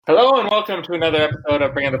Hello and welcome to another episode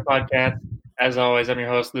of Bring Up the Podcast. As always, I'm your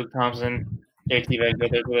host, Luke Thompson. JT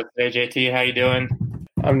Vegler with us today. JT, how you doing?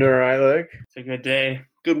 I'm doing all right, Luke. It's a good day.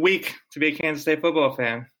 Good week to be a Kansas State football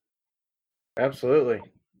fan. Absolutely.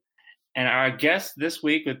 And our guest this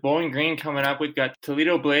week with Bowling Green coming up, we've got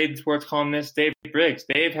Toledo Blade sports columnist Dave Briggs.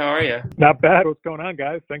 Dave, how are you? Not bad. What's going on,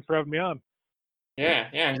 guys? Thanks for having me on. Yeah.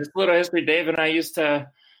 And just a little history. Dave and I used to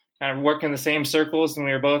kind of work in the same circles, and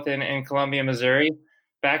we were both in Columbia, Missouri.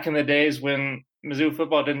 Back in the days when Mizzou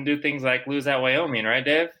football didn't do things like lose at Wyoming, right,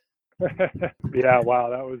 Dave? Yeah,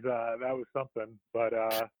 wow, that was something. But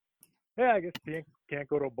yeah, I guess you can't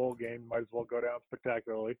go to a bowl game. Might as well go down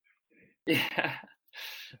spectacularly. Yeah,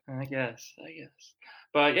 I guess.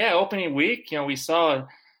 But yeah, opening week, we saw a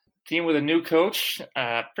team with a new coach,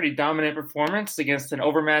 pretty dominant performance against an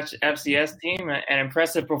overmatched FCS team, an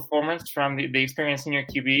impressive performance from the experienced senior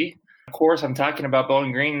QB. Of course, I'm talking about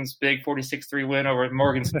Bowling Green's big 46-3 win over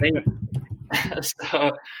Morgan State.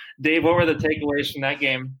 So, Dave, what were the takeaways from that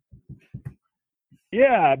game?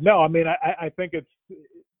 Yeah, no, I mean, I think it's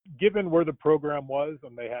given where the program was,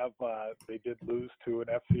 and they did lose to an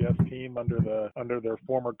FCS team under their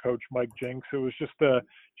former coach Mike Jinks. It was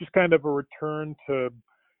just kind of a return to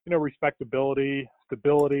respectability,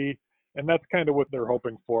 stability. And that's kind of what they're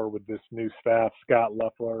hoping for with this new staff. Scott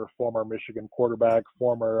Loeffler, former Michigan quarterback,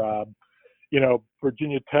 former,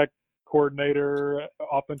 Virginia Tech coordinator,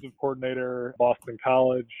 offensive coordinator, Boston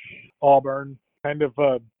College, Auburn, kind of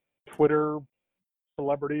a Twitter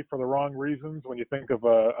celebrity for the wrong reasons when you think of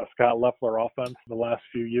a Scott Loeffler offense in the last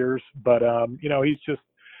few years. But,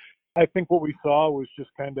 I think what we saw was just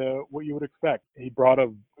kind of what you would expect. He brought a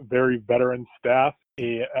very veteran staff,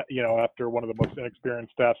 after one of the most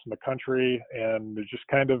inexperienced staffs in the country. And it's just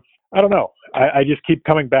kind of, I don't know. I just keep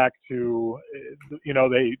coming back to,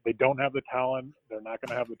 they don't have the talent. They're not going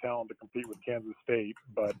to have the talent to compete with Kansas State,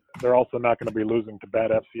 but they're also not going to be losing to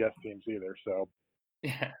bad FCS teams either. So,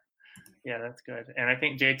 yeah, that's good. And I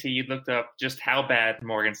think, JT, you looked up just how bad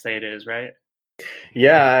Morgan State is, right?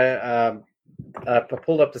 Yeah, I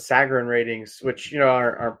pulled up the Sagarin ratings, which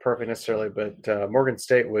aren't perfect necessarily, but Morgan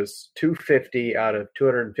State was 250 out of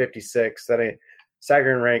 256.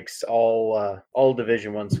 Sagarin ranks all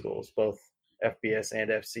Division I schools, both FBS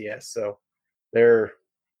and FCS. So they're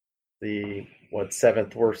the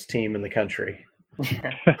seventh worst team in the country.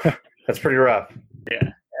 That's pretty rough.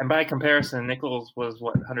 Yeah, and by comparison, Nichols was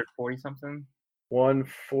 140 something.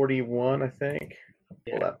 141, I think.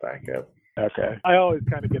 Pull that back up. Okay. I always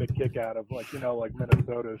kind of get a kick out of like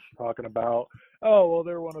Minnesota's talking about, oh, well,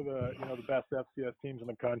 they're one of the, the best FCS teams in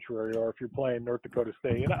the country, or if you're playing North Dakota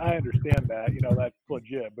State. And I understand that, that's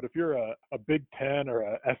legit. But if you're a Big Ten or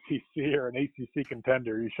a SEC or an ACC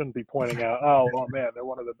contender, you shouldn't be pointing out, oh, well, man, they're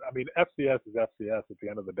one of the, FCS is FCS at the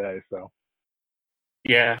end of the day. So.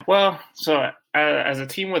 Yeah. Well, so as a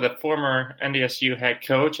team with a former NDSU head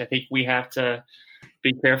coach, I think we have to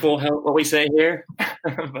be careful what we say here.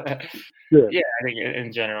 But, yeah, I think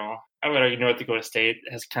in general, I would argue North Dakota State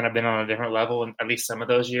has kind of been on a different level in at least some of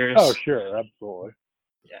those years. Oh, sure. Absolutely.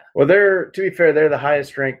 Yeah. Well, to be fair, they're the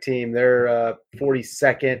highest ranked team. They're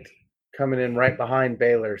 42nd, coming in right behind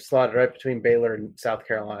Baylor, slotted right between Baylor and South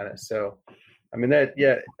Carolina. So, and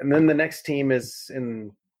then the next team is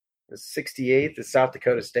in the 68th is South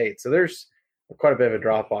Dakota State. So there's quite a bit of a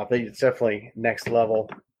drop off. It's definitely next level.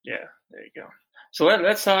 Yeah, there you go. So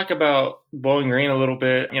let's talk about Bowling Green a little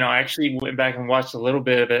bit. I actually went back and watched a little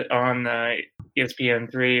bit of it on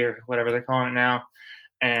ESPN3 or whatever they're calling it now.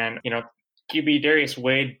 And, QB Darius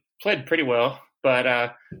Wade played pretty well.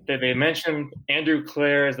 But they mentioned Andrew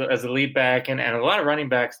Clare as the lead back and a lot of running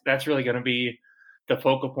backs. That's really going to be the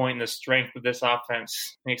focal point and the strength of this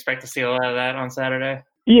offense. You expect to see a lot of that on Saturday?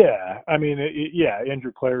 Yeah.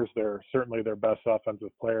 Andrew Clare is certainly their best offensive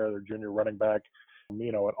player, their junior running back.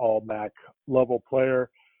 An all MAC level player.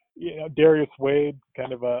 Darius Wade,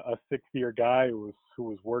 kind of a 6-year guy who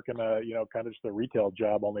was working kind of just a retail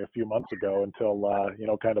job only a few months ago until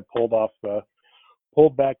kind of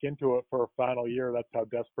pulled back into it for a final year. That's how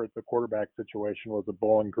desperate the quarterback situation was at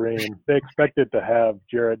Bowling Green. They expected to have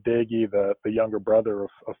Jarrett Dagey, the younger brother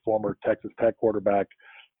of former Texas Tech quarterback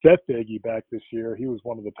Jeff Dagey, back this year. He was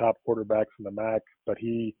one of the top quarterbacks in the MAC, but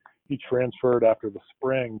he transferred after the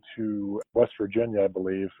spring to West Virginia, I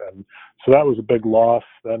believe. And so that was a big loss.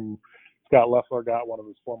 Then Scott Loeffler got one of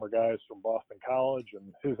his former guys from Boston College,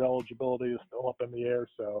 and his eligibility is still up in the air.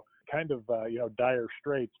 So kind of, dire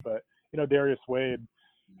straits. But, Darius Wade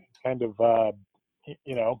kind of, I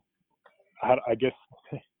guess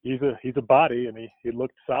he's a body, and he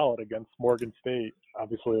looked solid against Morgan State.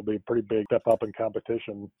 Obviously, it'll be a pretty big step up in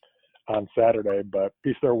competition on Saturday, but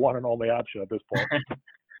he's their one and only option at this point.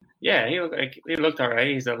 Yeah, he looked all right.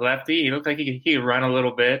 He's a lefty. He looked like he could run a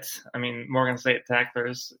little bit. I mean, Morgan State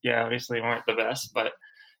tacklers, yeah, obviously weren't the best, but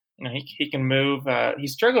he can move. He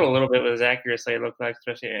struggled a little bit with his accuracy. It looked like,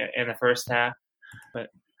 especially in the first half. But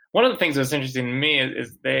one of the things that's interesting to me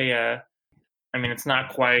is they. I mean, it's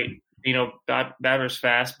not quite Baber's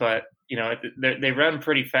fast, but they run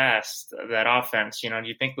pretty fast, that offense. Do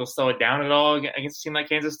you think they'll slow it down at all against a team like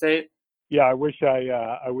Kansas State? Yeah, I wish I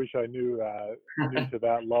knew to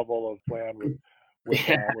that level of plan with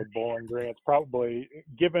Bowling Green. It's probably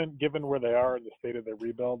given where they are in the state of their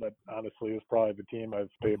rebuild, that honestly is probably the team I've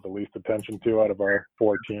paid the least attention to out of our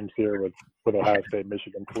 4 teams here with Ohio State,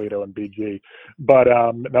 Michigan, Toledo, and BG. But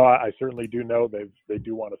no, I certainly do know they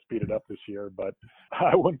do want to speed it up this year, but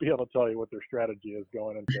I wouldn't be able to tell you what their strategy is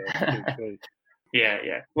going into State.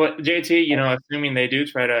 Yeah. Well, JT, assuming they do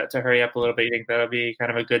try to hurry up a little bit, you think that'll be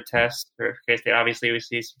kind of a good test for K-State? Obviously, we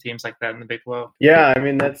see some teams like that in the Big 12. Yeah, I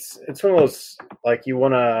mean, it's one of those, like, you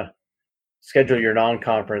want to schedule your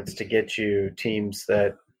non-conference to get you teams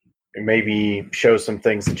that maybe show some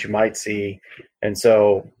things that you might see. And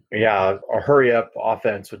so, yeah, a hurry-up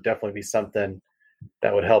offense would definitely be something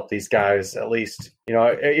that would help these guys, at least,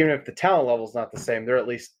 even if the talent level is not the same, they're at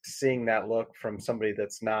least seeing that look from somebody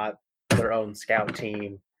that's not their own scout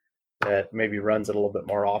team that maybe runs it a little bit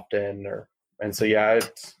more often. And so, yeah,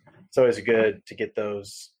 it's always good to get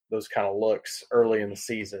those kind of looks early in the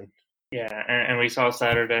season. Yeah, and we saw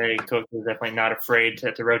Saturday, Coach was definitely not afraid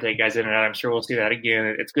to rotate guys in and out. I'm sure we'll see that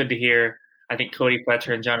again. It's good to hear. I think Cody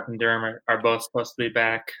Fletcher and Jonathan Durham are both supposed to be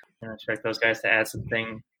back. I expect those guys to add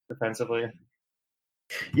something defensively.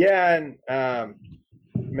 Yeah, and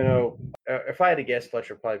if I had to guess,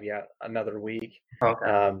 Fletcher would probably be out another week.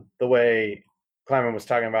 Okay. The way Kleiman was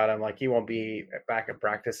talking about him, like, he won't be back at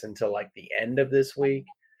practice until like the end of this week.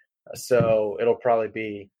 So it'll probably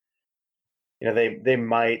be, they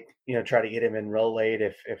might, try to get him in real late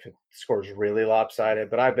if it scores really lopsided.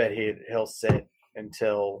 But I bet he'll sit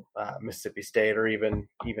until Mississippi State, or even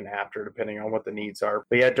after, depending on what the needs are.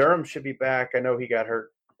 But yeah, Durham should be back. I know he got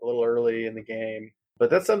hurt a little early in the game. But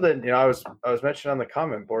that's something, I was mentioning on the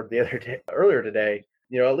comment board earlier today,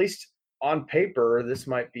 at least on paper, this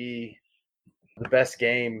might be the best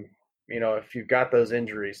game, if you've got those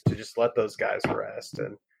injuries, to just let those guys rest.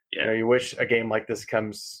 And, you wish a game like this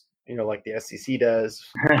comes, like the SEC does,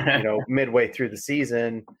 midway through the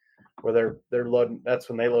season, where they're loading, that's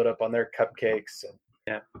when they load up on their cupcakes.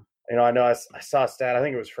 And, I know I saw a stat, I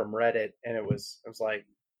think it was from Reddit, and it was like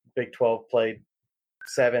Big 12 played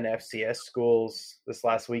 7 FCS schools this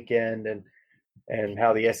last weekend, and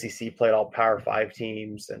how the SEC played all Power 5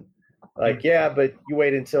 teams, and but you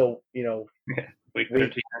wait until week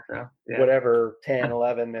whatever 10,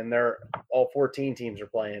 11, and they're all 14 teams are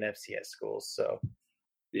playing FCS schools. So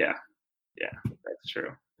yeah, that's true.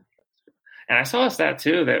 And I saw a stat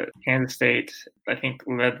too that Kansas State, I think,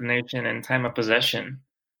 led the nation in time of possession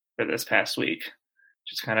for this past week,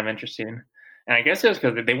 which is kind of interesting. And I guess it was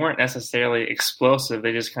because they weren't necessarily explosive.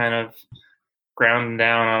 They just kind of ground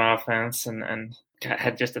down on offense and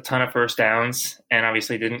had just a ton of first downs, and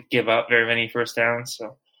obviously didn't give up very many first downs.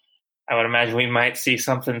 So I would imagine we might see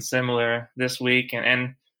something similar this week.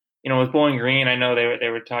 And with Bowling Green, I know they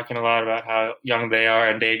were talking a lot about how young they are.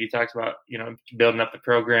 And Dave, you talked about, building up the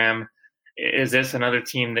program. Is this another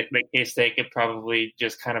team that K-State could probably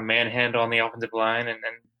just kind of manhandle on the offensive line and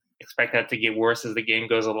expect that to get worse as the game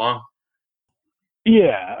goes along?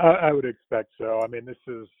 Yeah, I would expect so. I mean,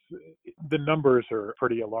 the numbers are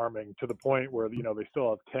pretty alarming, to the point where, they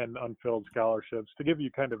still have 10 unfilled scholarships. To give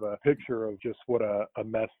you kind of a picture of just what a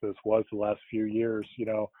mess this was the last few years,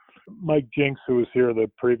 Mike Jinks, who was here the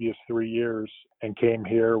previous 3 years and came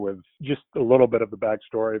here with just a little bit of the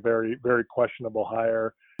backstory, very, very questionable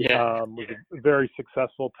hire. Was a very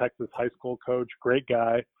successful Texas high school coach, great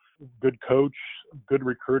guy, good coach, good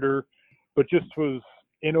recruiter, but just was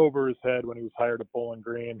in over his head when he was hired at Bowling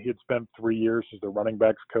Green. He had spent 3 years as the running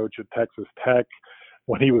backs coach at Texas Tech.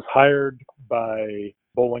 When he was hired by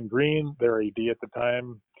Bowling Green, their AD at the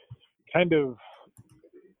time,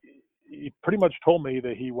 he pretty much told me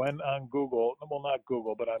that he went on Google, well, not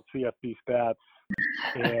Google, but on CFB Stats,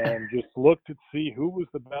 and just looked to see who was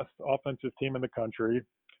the best offensive team in the country.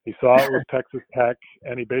 He saw it was Texas Tech,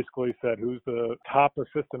 and he basically said, who's the top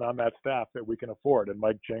assistant on that staff that we can afford? And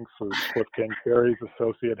Mike Jinks was Cliff Kingsbury's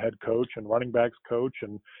associate head coach and running backs coach,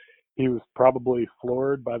 and he was probably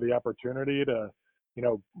floored by the opportunity to,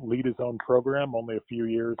 lead his own program only a few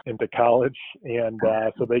years into college. And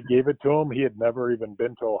so they gave it to him. He had never even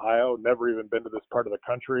been to Ohio, never even been to this part of the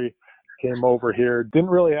country, came over here, didn't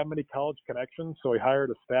really have many college connections, so he hired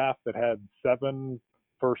a staff that had 7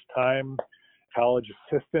 first-time college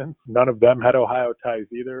assistants. None of them had Ohio ties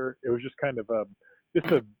either. It was just kind of a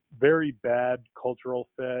very bad cultural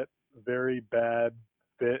fit, very bad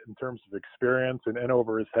fit in terms of experience and in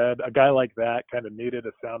over his head. A guy like that kind of needed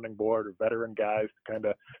a sounding board or veteran guys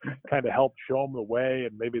to kind of help show him the way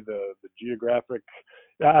and maybe the geographic,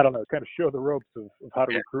 I don't know, kind of show the ropes of how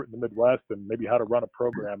to recruit in the Midwest and maybe how to run a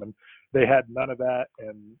program. And they had none of that.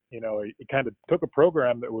 And, he kind of took a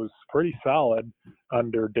program that was pretty solid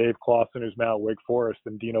under Dave Clawson, who's now at Wake Forest,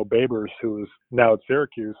 and Dino Babers, who is now at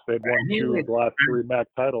Syracuse. They'd won 2 of the last 3 MAC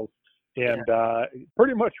titles. And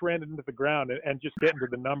pretty much ran it into the ground. And just getting to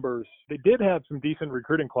the numbers, they did have some decent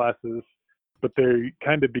recruiting classes, but they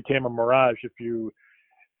kind of became a mirage.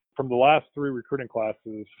 From the last 3 recruiting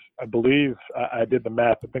classes, I believe I did the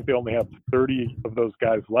math. I think they only have 30 of those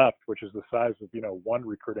guys left, which is the size of, 1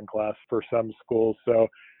 recruiting class for some schools. So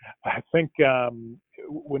I think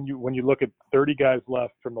when you look at 30 guys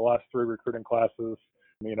left from the last 3 recruiting classes,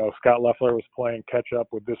 Scott Loeffler was playing catch up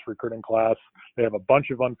with this recruiting class. They have a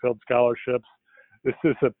bunch of unfilled scholarships. This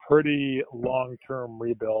is a pretty long-term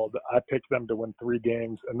rebuild. I picked them to win 3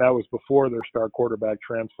 games, and that was before their star quarterback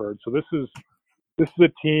transferred. So this is a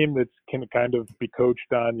team that can kind of be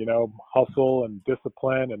coached on, hustle and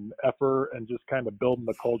discipline and effort and just kind of building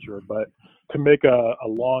the culture. But to make a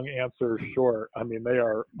long answer short, I mean, they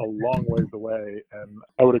are a long ways away, and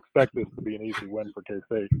I would expect this to be an easy win for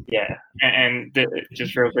K-State. Yeah, and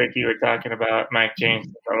just real quick, you were talking about Mike James.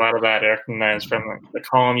 A lot of that I recognize from the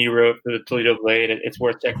column you wrote for the Toledo Blade. It's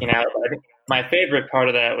worth checking out. But I think my favorite part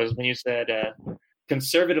of that was when you said,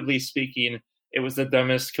 conservatively speaking, it was the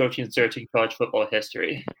dumbest coaching search in college football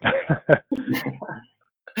history.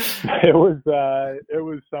 It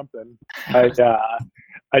was something.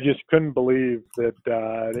 I just couldn't believe that.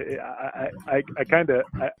 I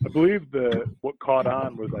believe what caught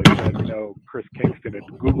on was I said, Chris Kingston had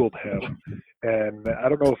Googled him, and I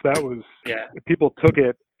don't know if that was. Yeah. People took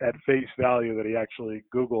it at face value that he actually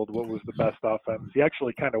Googled what was the best offense. He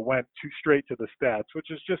actually kind of went too straight to the stats, which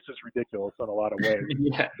is just as ridiculous in a lot of ways.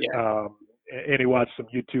 Yeah. And he watched some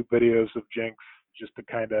YouTube videos of Jinx just to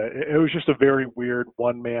it was just a very weird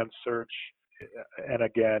one-man search. And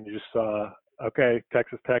again, you just saw, okay,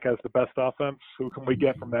 Texas Tech has the best offense. Who can we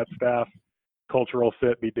get from that staff? Cultural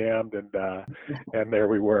fit be damned. And there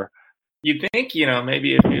we were. You'd think,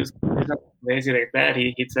 maybe if he was lazy like that,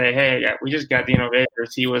 he'd say, hey, yeah, we just got Dino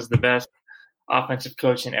Babers. He was the best offensive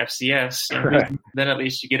coach in FCS. Right. Then at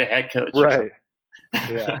least you get a head coach. Right.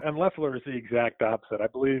 Yeah. And Loeffler is the exact opposite.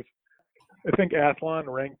 I think Athlon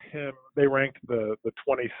ranked him. They ranked the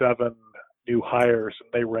 27 new hires, and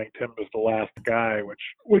they ranked him as the last guy,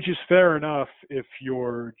 which is fair enough if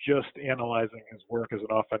you're just analyzing his work as an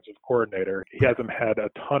offensive coordinator. He hasn't had a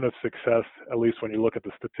ton of success, at least when you look at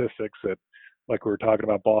the statistics at, like we were talking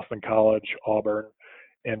about, Boston College, Auburn,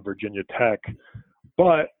 and Virginia Tech.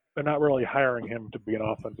 But they're not really hiring him to be an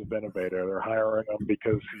offensive innovator. They're hiring him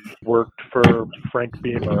because he's worked for Frank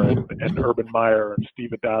Beamer and Urban Meyer and Steve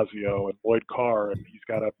Adazio and Lloyd Carr, and he's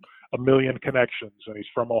got a million connections, and he's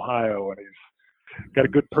from Ohio, and he's got a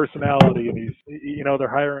good personality, and they're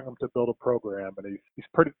hiring him to build a program, and he's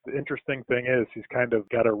pretty. The interesting thing is he's kind of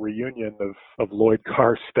got a reunion of Lloyd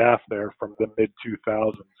Carr's staff there from the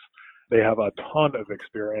mid-2000s. They have a ton of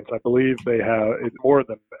experience. I believe it's more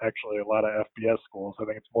than actually a lot of FBS schools. I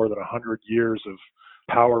think it's more than 100 years of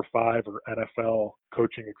Power 5 or NFL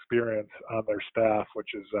coaching experience on their staff,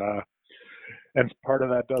 which is, and part of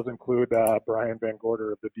that does include Brian Van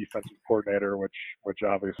Gorder, the defensive coordinator, which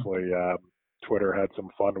obviously Twitter had some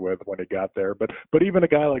fun with when he got there. But even a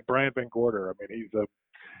guy like Brian Van Gorder, I mean,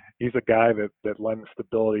 he's a guy that lends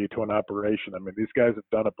stability to an operation. I mean, these guys have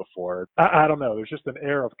done it before. I don't know. There's just an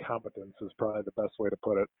air of competence is probably the best way to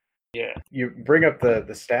put it. Yeah. You bring up the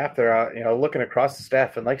staff there, looking across the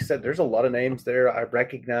staff. And like you said, there's a lot of names there I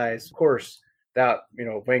recognize. Of course, that,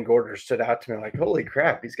 Van Gorder stood out to me like, holy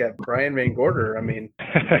crap, he's got Brian Van Gorder. I mean,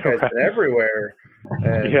 that guy's been everywhere.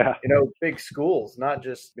 And, big schools, not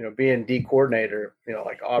just, being D coordinator,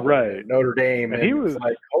 like Auburn, right. Notre Dame. And he was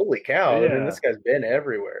like, holy cow. Yeah. I mean, this guy's been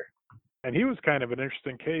everywhere. And he was kind of an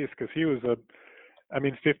interesting case because he was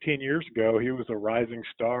 15 years ago, he was a rising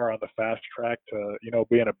star on the fast track to,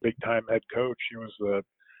 being a big time head coach. He was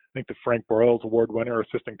I think the Frank Broyles Award winner,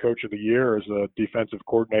 assistant coach of the year as a defensive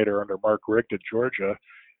coordinator under Mark Richt at Georgia.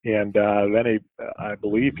 And then I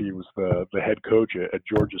believe he was the head coach at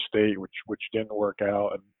Georgia State, which didn't work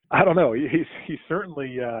out. And I don't know. He's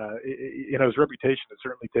certainly, his reputation has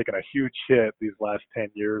certainly taken a huge hit these last 10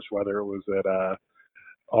 years, whether it was at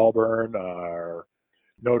Auburn or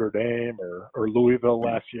Notre Dame or Louisville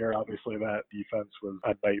last year. Obviously, that defense was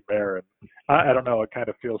a nightmare. And I don't know, it kind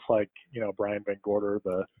of feels like, Brian Van Gorder,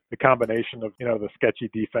 the combination of, the sketchy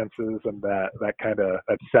defenses and that kind of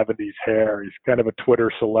that 70s hair. He's kind of a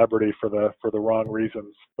Twitter celebrity for the wrong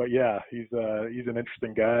reasons. But yeah, he's an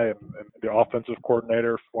interesting guy and the offensive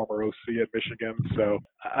coordinator, former OC at Michigan. So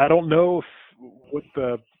I don't know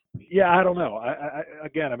I don't know.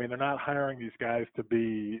 Again, I mean, they're not hiring these guys to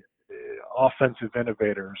be offensive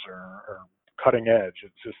innovators or cutting edge.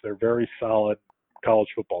 It's just they're very solid college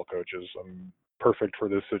football coaches and perfect for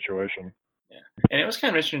this situation. Yeah, and it was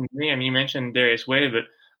kind of interesting to me. I mean, you mentioned Darius Wade, but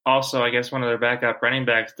also I guess one of their backup running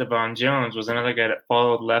backs, Devon Jones, was another guy that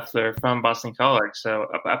followed Leffler from Boston College. So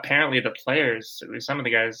apparently the players, at least some of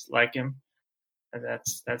the guys, like him. And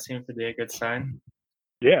that seems to be a good sign.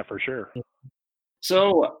 Yeah, for sure.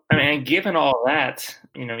 So, I mean, given all that,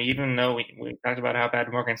 even though we talked about how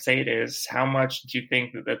bad Morgan State is, how much do you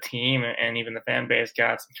think that the team and even the fan base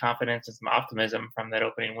got some confidence and some optimism from that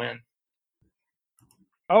opening win?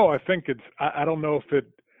 Oh, I think I don't know if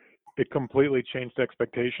it completely changed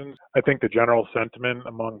expectations. I think the general sentiment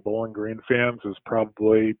among Bowling Green fans is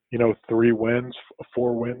probably, 3 wins,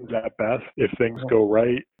 4 wins at best if things go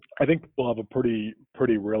right. I think we'll have a pretty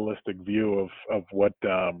realistic view of what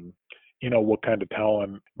what kind of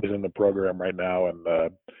talent is in the program right now. And,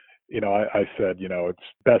 I said, it's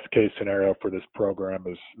best case scenario for this program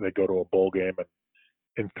is they go to a bowl game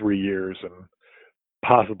in 3 years and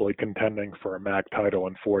possibly contending for a MAC title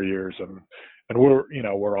in 4 years. And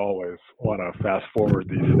we're always want to fast forward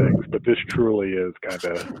these things, but this truly is kind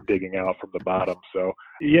of digging out from the bottom. So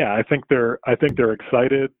yeah, I think they're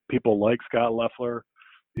excited. People like Scott Leffler.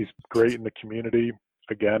 He's great in the community.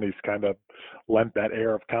 Again, he's kind of lent that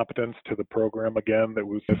air of competence to the program again that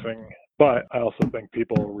was missing. But I also think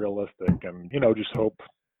people are realistic and, just hope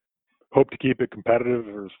to keep it competitive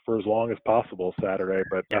for as long as possible Saturday,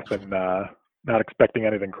 but nothing, not expecting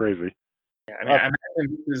anything crazy. Yeah, I mean, I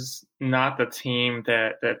imagine this is not the team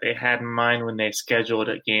that they had in mind when they scheduled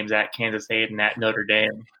games at Kansas State and at Notre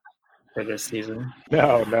Dame for this season.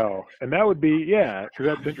 No. And that would be, because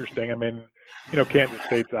that's interesting. I mean, Kansas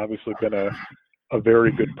State's obviously been a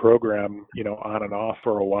very good program, on and off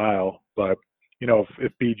for a while. But,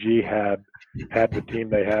 if BG had the team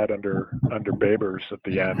they had under Babers at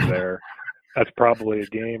the end there, that's probably a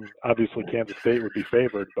game. Obviously, Kansas State would be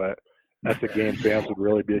favored, but that's a game fans would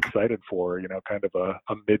really be excited for, kind of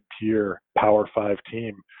a mid-tier Power 5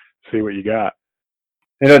 team. See what you got.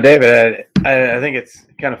 David, I think it's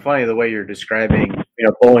kind of funny the way you're describing,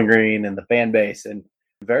 Bowling Green and the fan base, and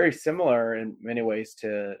very similar in many ways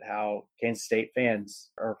to how Kansas State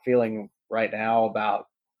fans are feeling right now about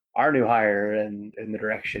our new hire and the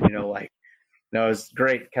direction, it's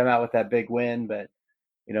great to come out with that big win, but,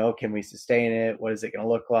 can we sustain it? What is it going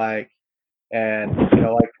to look like? And,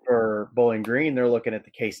 like for Bowling Green, they're looking at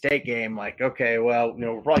the K-State game like, okay, well,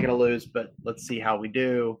 we're probably going to lose, but let's see how we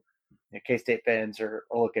do. K-State fans are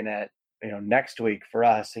looking at, next week for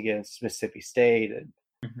us against Mississippi State. And,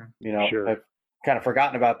 Sure. I've kind of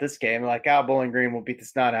forgotten about this game. Like, Bowling Green will beat the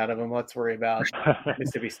snot out of them. Let's worry about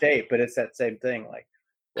Mississippi State. But it's that same thing. Like,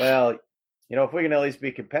 well, if we can at least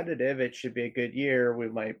be competitive, it should be a good year. We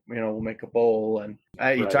might, we'll make a bowl. And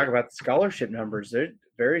you talk about the scholarship numbers. They're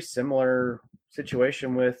very similar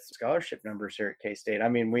situation with scholarship numbers here at K-State. I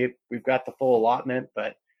mean, we've got the full allotment,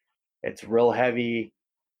 but it's real heavy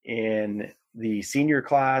in the senior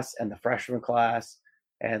class and the freshman class,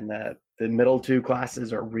 and the middle 2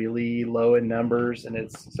 classes are really low in numbers.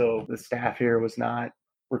 And so the staff here was not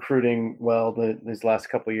recruiting well these last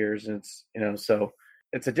couple of years. And it's, so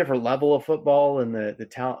it's a different level of football, and the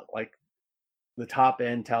talent, like the top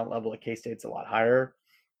end talent level at K-State's a lot higher.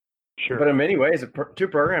 Sure. But in many ways, the 2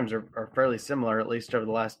 programs are fairly similar, at least over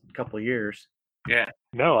the last couple of years. Yeah.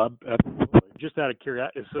 No, absolutely. Just out of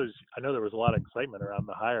curiosity, so I know there was a lot of excitement around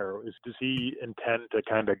the hire. Does he intend to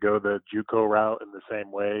kind of go the JUCO route in the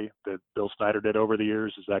same way that Bill Snyder did over the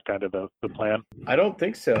years? Is that kind of the plan? I don't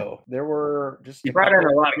think so. There were just he brought in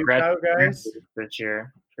a lot of grad guys this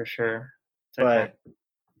year for sure. But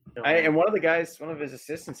and one of his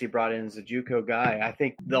assistants he brought in is a JUCO guy. I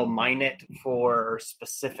think they'll mine it for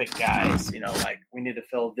specific guys. Like we need to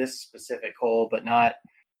fill this specific hole, but not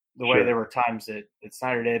the way there were times that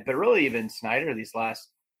Snyder did. But really, even Snyder these last,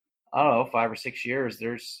 5 or 6 years,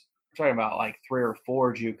 we're talking about like 3 or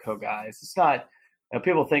 4 JUCO guys. It's not,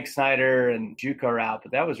 people think Snyder and JUCO are out,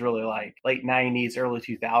 but that was really like late 90s, early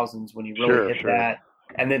 2000s when he really hit that,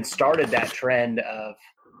 and then started that trend of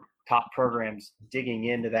top programs digging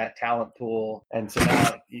into that talent pool. And so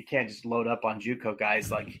now you can't just load up on JUCO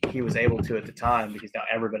guys like he was able to at the time, because now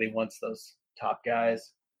everybody wants those top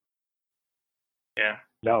guys. Yeah.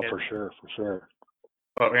 No, Yeah. for sure.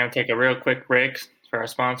 But we're going to take a real quick break for our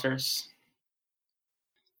sponsors.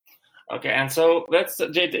 Okay, and so let's,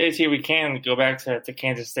 JT, we can go back to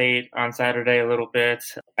Kansas State on Saturday a little bit.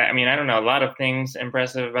 I mean, I don't know, a lot of things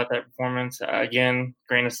impressive about that performance. Again,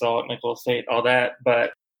 grain of salt, Nicholls State, all that.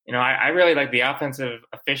 But, I really like the offensive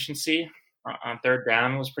efficiency on third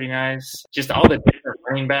down was pretty nice. Just all the different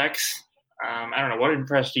running backs. I don't know, what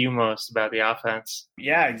impressed you most about the offense?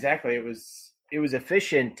 Yeah, exactly. It was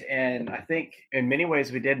efficient, and I think in many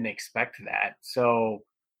ways we didn't expect that. So,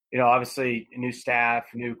 obviously new staff,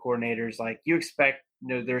 new coordinators, like you expect,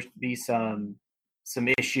 there's to be some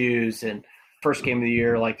issues, and first game of the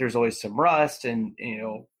year, like there's always some rust, and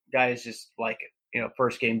guys just like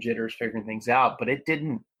first game jitters, figuring things out. But it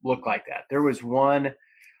didn't look like that. There was one,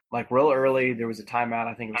 like real early, there was a timeout.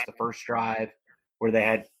 I think it was the first drive where they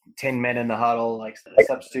had 10 men in the huddle, like the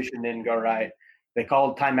substitution didn't go right. They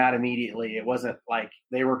called timeout immediately. It wasn't like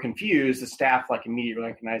they were confused. The staff immediately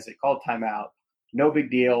recognized it, called timeout. No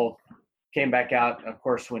big deal. Came back out, of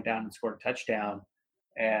course, went down and scored a touchdown.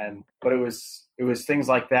 But it was things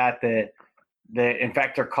like that in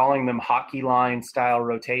fact, they're calling them hockey line style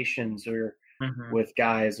rotations, or with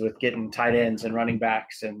guys, with getting tight ends and running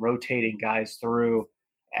backs and rotating guys through.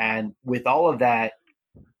 And with all of that,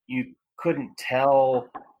 you couldn't tell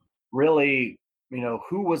really,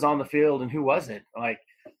 who was on the field and who wasn't.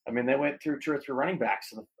 They went through 2 or 3 running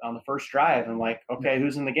backs on the first drive, and okay,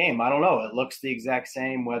 who's in the game? I don't know. It looks the exact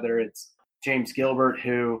same, whether it's James Gilbert,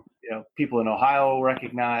 who people in Ohio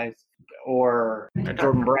recognize, or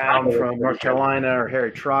Jordan Brown from North Carolina, or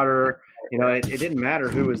Harry Trotter. It didn't matter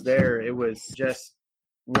who was there. It was just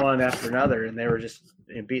one after another, and they were just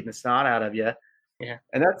beating the snot out of you. Yeah,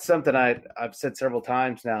 and that's something I've said several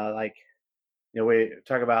times now. We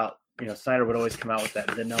talk about. Snyder would always come out with that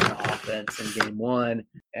vanilla offense in game one.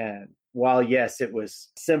 And while, yes, it was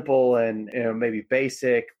simple and maybe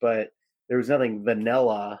basic, but there was nothing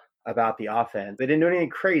vanilla about the offense. They didn't do anything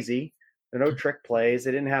crazy. There were no trick plays.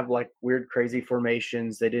 They didn't have weird, crazy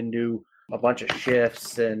formations. They didn't do a bunch of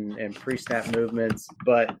shifts and pre-snap movements.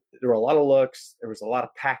 But there were a lot of looks. There was a lot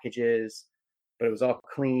of packages, but it was all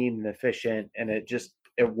clean and efficient, and it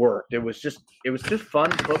worked. It was just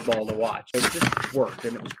fun football to watch. It just worked,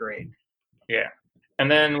 and it was great. Yeah.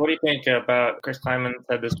 And then what do you think about Chris Klieman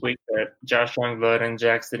said this week that Josh Youngblood and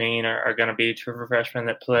Jack Deneen are going to be true freshmen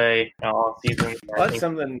that play all season? That's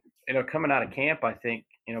something, coming out of camp, I think,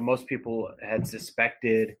 most people had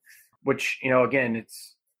suspected, which, again,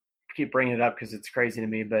 keep bringing it up because it's crazy to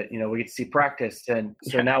me, but we get to see practice, and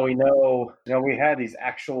so now we know, we had these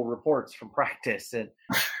actual reports from practice, and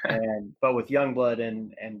but with Youngblood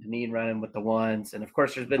and Deneen running with the ones, and of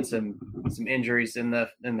course there's been some injuries in the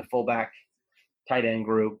fullback tight end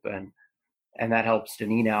group, and that helps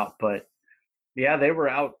Deneen out. But yeah, they were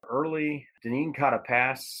out early. Deneen caught a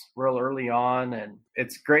pass real early on, and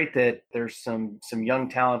it's great that there's some young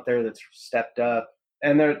talent there that's stepped up.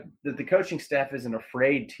 And the coaching staff isn't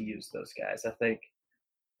afraid to use those guys. I think,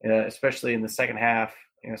 especially in the second half,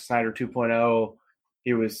 Snyder 2.0,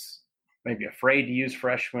 he was maybe afraid to use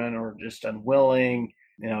freshmen or just unwilling.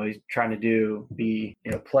 He's trying to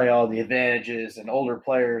play all the advantages and older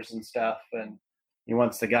players and stuff. And he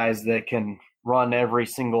wants the guys that can run every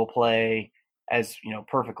single play as,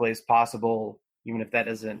 perfectly as possible, even if that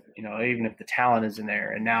isn't, even if the talent isn't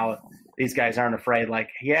there. And now these guys aren't afraid,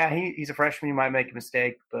 he's a freshman, he might make a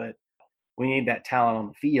mistake, but we need that talent on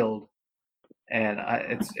the field. And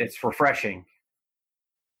it's refreshing.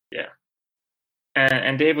 Yeah.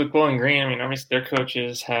 And Dave, with Bowling Green, obviously their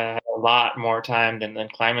coaches had a lot more time than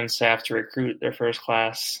Klieman's staff to recruit their first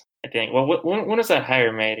class, I think. Well, when was that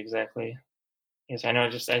hire made exactly? Yes, I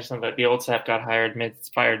just know that the old staff got fired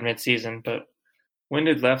mid-season, but when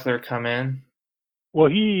did Leffler come in? Well,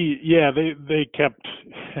 they kept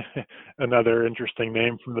another interesting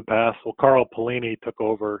name from the past. Well, Carl Pelini took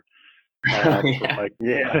over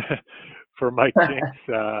for Mike Jinks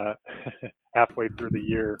halfway through the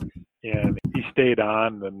year, and he stayed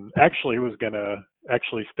on, and actually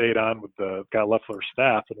stayed on with got Leffler's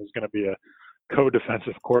staff, and was going to be a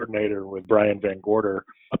co-defensive coordinator with Brian Van Gorder.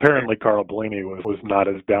 Apparently, Carl Pelini was not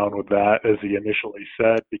as down with that as he initially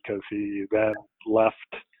said, because he then left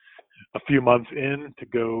a few months in to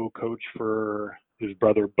go coach for his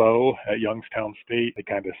brother Bo at Youngstown State. They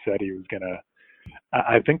kind of said he was going to,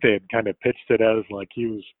 I think they had kind of pitched it as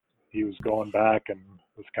he was going back, and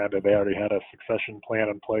was they already had a succession plan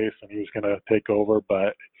in place, and he was going to take over,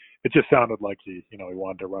 but it just sounded like he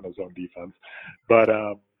wanted to run his own defense. But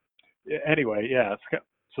anyway, yeah,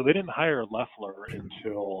 so they didn't hire Leffler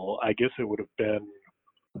until, I guess it would have been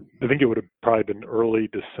I think it would have probably been early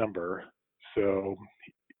December. So,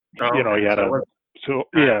 Oh, you know, okay. he had So a, it was, so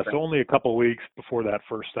yeah, so only a couple of weeks before that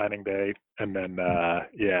first signing day. And then,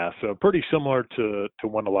 so pretty similar to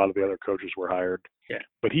when a lot of the other coaches were hired. yeah.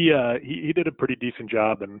 But he did a pretty decent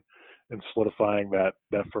job in solidifying that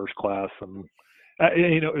first class. And,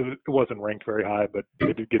 you know, it wasn't ranked very high, but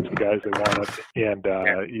they did get some guys they wanted.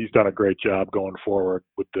 And he's done a great job going forward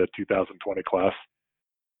with the 2020 class.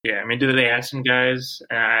 Yeah, I mean, do they have some guys?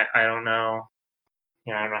 I don't know.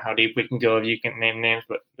 You know, I don't know how deep we can go if you can name names,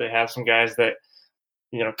 but they have some guys that,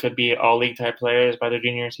 you know, could be all league type players by their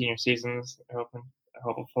junior and senior seasons.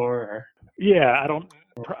 Hoping for. Or... Yeah,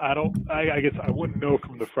 I guess I wouldn't know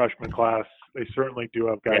from the freshman class. They certainly do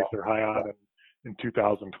have guys they're high on in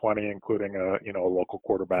 2020, including a local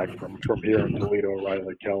quarterback from here in Toledo,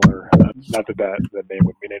 Riley Keller. Not that name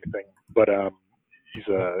would mean anything, but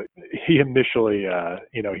he initially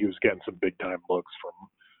he was getting some big time looks from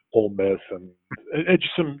Ole Miss and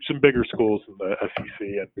just some bigger schools in the SEC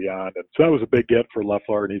and beyond. And so that was a big get for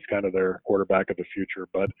Loeffler, and he's kind of their quarterback of the future.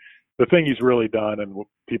 But the thing he's really done, and what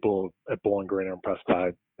people at Bowling Green are impressed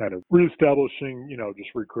by, kind of reestablishing, just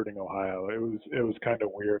recruiting Ohio. It was kind of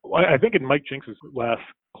weird. I think in Mike Jinks' last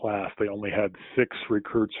class, they only had 6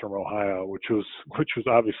 recruits from Ohio, which was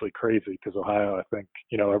obviously crazy because Ohio, I think,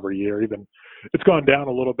 every year, even it's gone down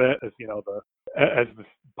a little bit as as the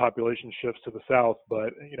population shifts to the south,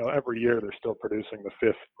 but every year they're still producing the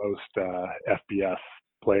 5th most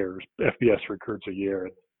FBS recruits a year,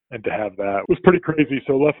 and to have that was pretty crazy.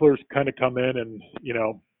 So Loeffler's kind of come in and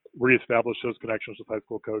reestablished those connections with high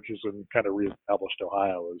school coaches and kind of reestablished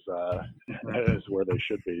Ohio as where they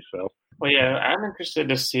should be. So, well, yeah, I'm interested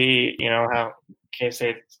to see how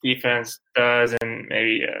K-State's defense does, and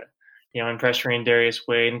maybe in pressuring Darius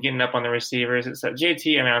Wade and getting up on the receivers. It's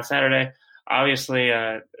JT. I mean, on Saturday, obviously,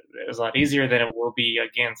 it was a lot easier than it will be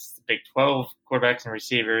against the Big 12 quarterbacks and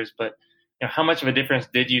receivers. But how much of a difference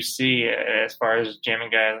did you see as far as jamming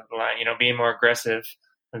guys on the line? Being more aggressive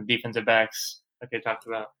with defensive backs, like they talked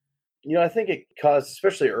about. I think it caused,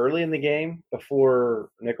 especially early in the game, before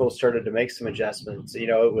Nichols started to make some adjustments. It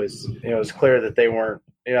was clear that they weren't.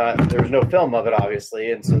 There was no film of it,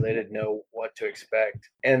 obviously, and so they didn't know what to expect.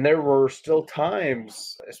 And there were still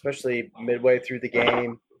times, especially midway through the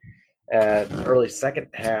game, early second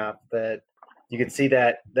half, that you could see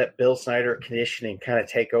that Bill Snyder conditioning kind of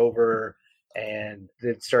take over, and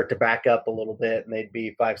they'd start to back up a little bit, and they'd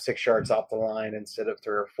be 5-6 yards off the line instead of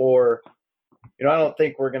 3 or 4. I don't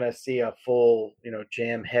think we're going to see a full,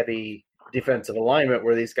 jam-heavy defensive alignment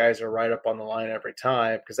where these guys are right up on the line every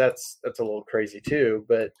time, because that's a little crazy too.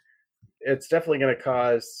 But it's definitely going to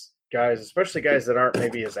cause guys, especially guys that aren't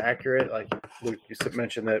maybe as accurate, like Luke, you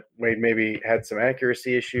mentioned that Wade maybe had some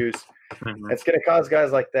accuracy issues. Mm-hmm. It's going to cause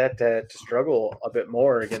guys like that to struggle a bit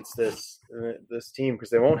more against this team, because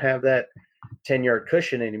they won't have that 10-yard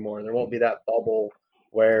cushion anymore. There won't be that bubble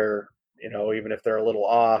where, even if they're a little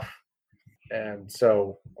off. And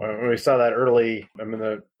so when we saw that early,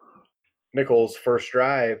 the Nichols first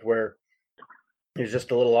drive where he was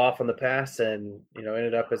just a little off on the pass and,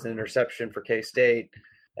 ended up as an interception for K-State.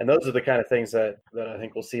 And those are the kind of things that I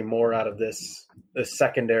think we'll see more out of this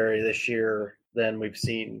secondary this year than we've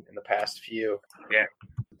seen in the past few. Yeah.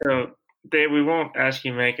 So, Dave, we won't ask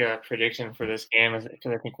you to make a prediction for this game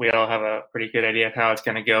because I think we all have a pretty good idea of how it's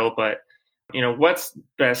going to go. But, what's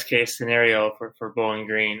best case scenario for Bowling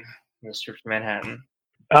Green, Mr. Manhattan?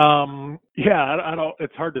 I don't.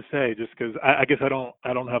 It's hard to say just because I guess I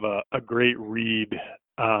don't have a great read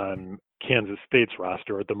on Kansas State's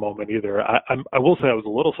roster at the moment either. I will say I was a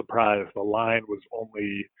little surprised. The line was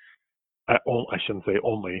only, I shouldn't say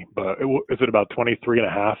only, but is it about 23.5?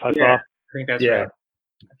 I saw. I think that's right.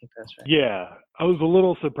 I think that's right. Yeah, I was a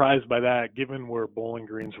little surprised by that, given where Bowling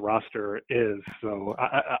Green's roster is. So,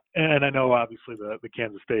 and I know obviously the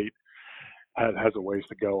Kansas State has a ways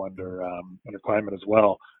to go under Klieman as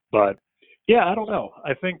well. But yeah, I don't know.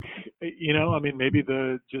 I think maybe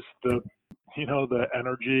the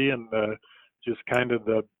energy and the just kind of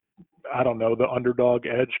the underdog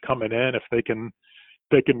edge coming in, if they can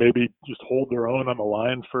maybe just hold their own on the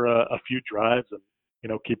line for a few drives and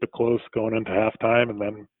keep it close going into halftime, and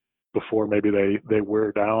then before maybe they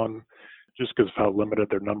wear down just because of how limited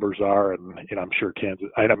their numbers are. And I'm sure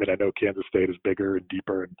I know Kansas State is bigger and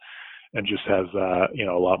deeper and just has a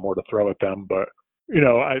lot more to throw at them. But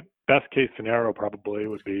best case scenario probably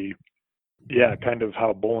would be kind of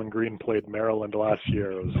how Bowling Green played Maryland last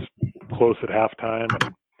year. It was close at halftime,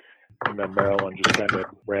 and then Maryland just kind of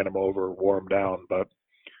ran them over, wore them down. But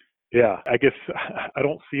yeah, I guess I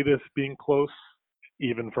don't see this being close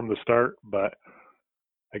even from the start, but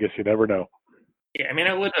I guess you never know. Yeah, I mean,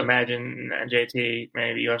 I would imagine, JT,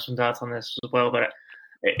 maybe you have some thoughts on this as well, but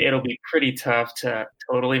it'll be pretty tough to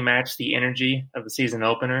totally match the energy of the season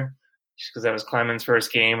opener, just because that was Clemens'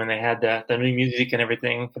 first game and they had the new music and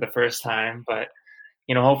everything for the first time. But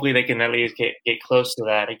hopefully they can at least get close to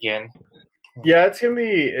that again. Yeah, it's gonna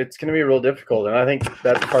be real difficult, and I think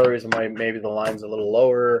that's part of the reason why maybe the line's a little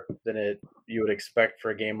lower than you would expect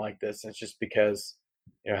for a game like this. It's just because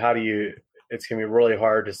how do you? It's gonna be really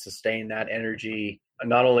hard to sustain that energy.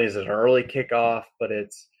 Not only is it an early kickoff, but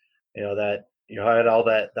it's that had all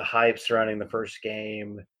the hype surrounding the first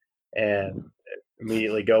game, and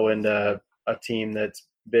immediately go into a team that's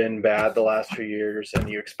been bad the last few years, and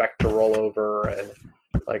you expect to roll over and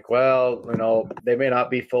they may not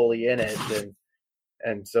be fully in it,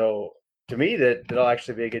 and so to me that'll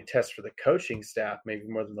actually be a good test for the coaching staff, maybe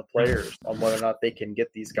more than the players, on whether or not they can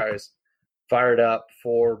get these guys fired up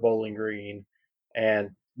for Bowling Green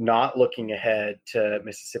and not looking ahead to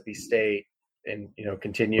Mississippi State and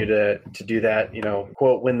continue to do that,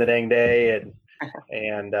 quote, win the dang day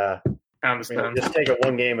and just take it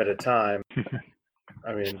one game at a time.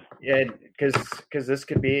 I mean, yeah, because this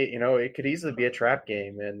could be, it could easily be a trap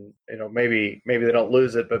game, and maybe they don't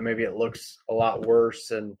lose it, but maybe it looks a lot worse,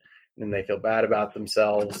 and then they feel bad about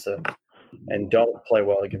themselves and don't play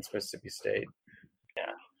well against Mississippi State.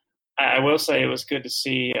 Yeah, I will say it was good to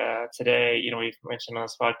see today. We've mentioned on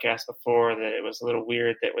this podcast before that it was a little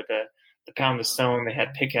weird that with the pound the stone they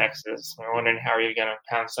had pickaxes. We're wondering how are you going to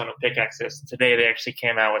pound stone with pickaxes. Today they actually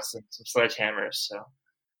came out with some sledgehammers, so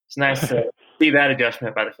it's nice to see that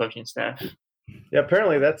adjustment by the coaching staff. Yeah,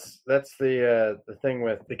 apparently that's the thing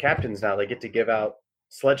with the captains now. They get to give out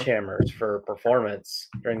sledgehammers for performance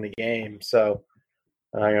during the game. So,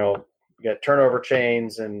 you got turnover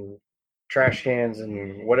chains and trash cans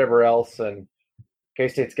and whatever else, and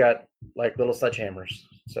K-State's got like little sledgehammers.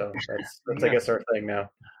 So that's I guess our thing now.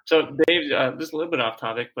 So Dave, this is a little bit off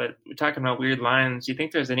topic, but we're talking about weird lines. Do you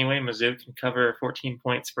think there's any way Mizzou can cover a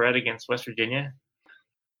 14-point spread against West Virginia?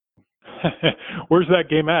 Where's that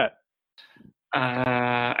game at?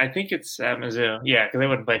 I think it's at Mizzou. Yeah, because they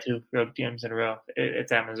wouldn't play two road games in a row.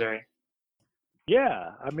 It's at Missouri.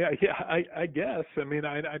 Yeah, I mean, I guess. I mean,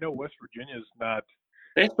 I know West Virginia's not.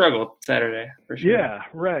 They struggled Saturday for sure. Yeah,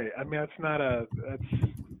 right. I mean, it's not a.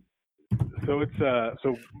 So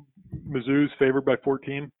Mizzou's favored by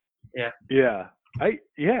 14. Yeah. Yeah.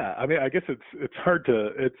 I mean, I guess it's hard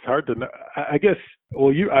to know. I guess.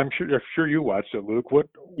 Well, I'm sure you watched it, Luke. What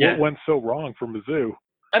went so wrong for Mizzou?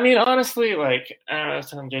 I mean, honestly, I was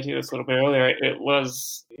telling JT this a little bit earlier.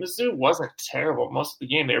 Mizzou wasn't terrible most of the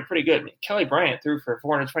game. They were pretty good. I mean, Kelly Bryant threw for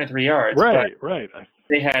 423 yards. Right.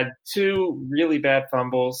 They had two really bad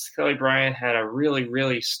fumbles. Kelly Bryant had a really,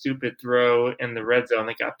 really stupid throw in the red zone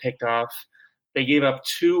that got picked off. They gave up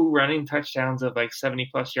two running touchdowns of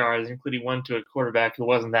 70-plus yards, including one to a quarterback who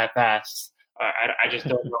wasn't that fast. I just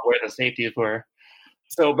don't know where the safeties were.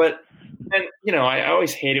 So, I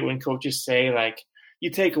always hate it when coaches say, you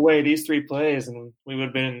take away these three plays and we would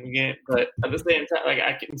have been in the game. But at the same time,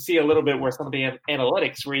 I can see a little bit where some of the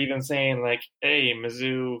analytics were even saying, hey,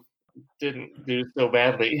 Mizzou didn't do so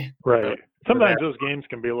badly. Right. Sometimes those games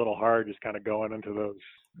can be a little hard, just kind of going into those,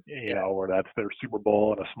 where that's their Super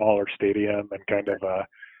Bowl in a smaller stadium and kind of,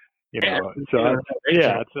 it's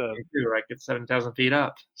 7,000 feet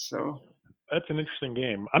up. So that's an interesting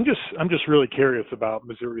game. I'm just really curious about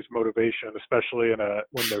Missouri's motivation, especially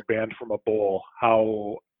when they're banned from a bowl.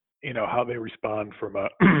 How they respond from a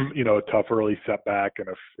a tough early setback, and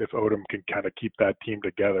if Odom can kind of keep that team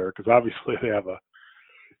together, because obviously they have a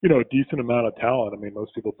decent amount of talent. I mean,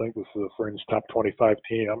 most people think this is a fringe top 25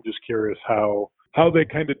 team. I'm just curious how they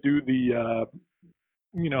kind of do the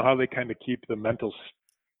how they kind of keep the mental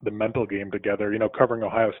game together. Covering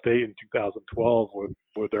Ohio State in 2012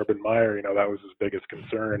 with Urban Meyer, that was his biggest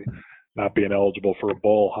concern, not being eligible for a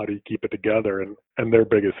bowl. How do you keep it together? And their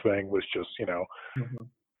biggest thing was just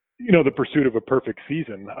the pursuit of a perfect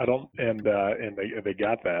season. And they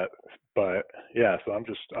got that. But yeah, so I'm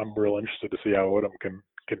real interested to see how Odom can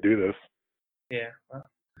do this. Yeah, well,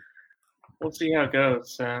 we'll see how it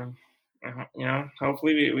goes.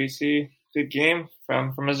 Hopefully we see a good game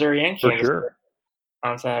from Missouri and Kansas. For sure.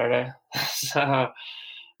 On Saturday. So,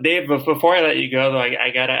 Dave, before I let you go, though, I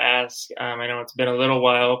got to ask, I know it's been a little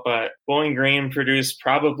while, but Bowling Green produced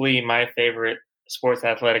probably my favorite sports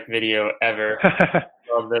athletic video ever.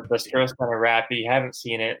 The Stroh Center rap. If you haven't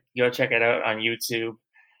seen it, go check it out on YouTube.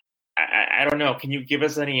 I don't know. Can you give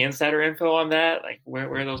us any insider info on that?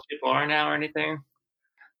 Where those people are now or anything?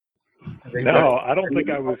 No, I don't think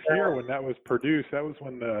I was here when that was produced. That was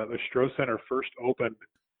when the Stroh Center first opened.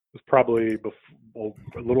 It was probably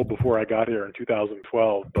a little before I got here in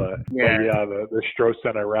 2012. But Yeah. The Stroh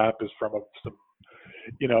Center wrap is from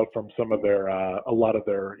from some of their a lot of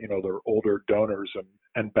their their older donors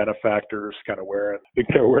and benefactors they're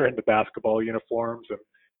wearing the basketball uniforms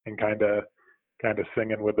and kind of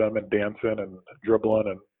singing with them and dancing and dribbling.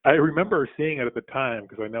 And I remember seeing it at the time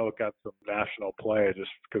because I know it got some national play just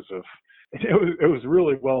because of it was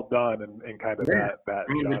really well done and kind of that the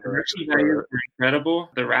genre. production values were incredible.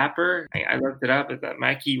 The rapper, I looked it up, is that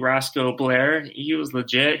Mikey Roscoe Blair. He was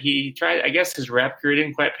legit. He tried, I guess his rap career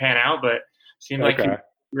didn't quite pan out, but seemed like he was a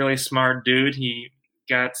really smart dude. He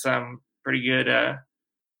got some pretty good, I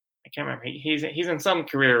can't remember. He's in some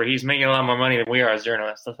career where he's making a lot more money than we are as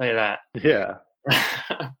journalists. I'll tell you that. Yeah.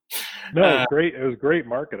 No, it was great. It was great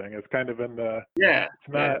marketing. It's kind of in the It's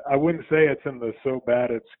not. I wouldn't say it's in the so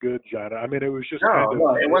bad it's good genre. I mean, it was just no,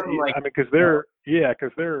 it wasn't like. I mean, because they're.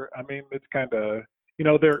 I mean, it's kind of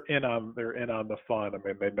they're in on the fun. I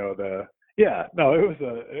mean, they know the. Yeah, no, it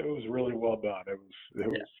was really well done. It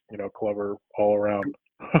was clever all around.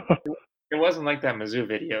 It wasn't like that Mizzou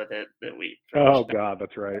video that we. Oh God,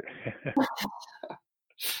 that's right.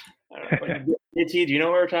 JT, do you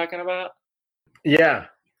know what we're talking about? Yeah.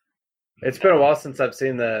 It's been a while since I've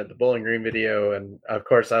seen the Bowling Green video, and of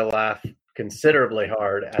course I laugh considerably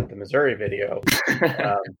hard at the Missouri video.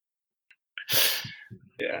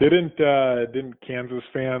 Yeah. Didn't Kansas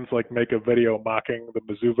fans make a video mocking the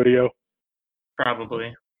Mizzou video?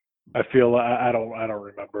 Probably. I feel I don't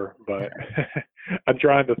remember, but I'm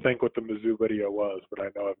trying to think what the Mizzou video was, but I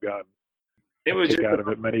know I've gotten it was just out of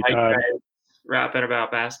it many times. Rapping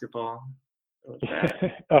about basketball.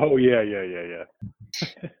 Oh yeah.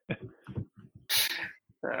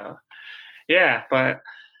 So, yeah, but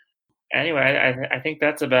anyway, I think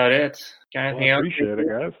that's about it. Got anything else? Appreciate it,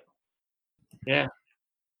 guys. Yeah.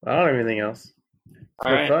 I don't have anything else.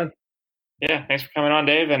 All right. Fun. Yeah, thanks for coming on,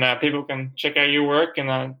 Dave. And people can check out your work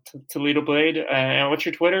and Toledo Blade. And what's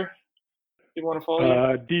your Twitter? You want to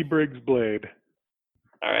follow you? D Briggs Blade.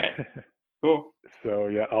 All right. Cool. So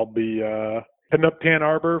yeah, I'll be heading up Ann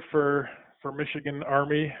Arbor for Michigan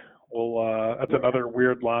Army. Well, that's another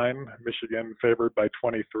weird line. Michigan favored by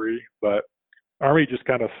 23, but Army just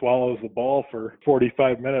kind of swallows the ball for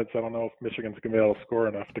 45 minutes. I don't know if Michigan's going to be able to score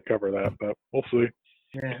enough to cover that, but we'll see.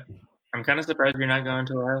 Yeah. I'm kind of surprised you're not going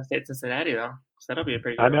to Ohio State Cincinnati, though, because that'll be a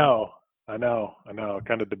pretty good I know.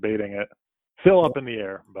 Kind of debating it. Still up in the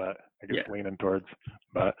air, but I guess leaning towards.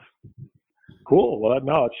 But cool. Well,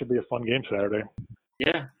 no, it should be a fun game Saturday.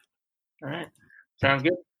 Yeah. All right. Sounds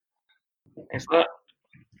good. Thanks a lot.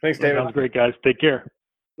 Thanks, David. Sounds great, guys. Take care.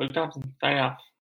 Luke Thompson, signing off.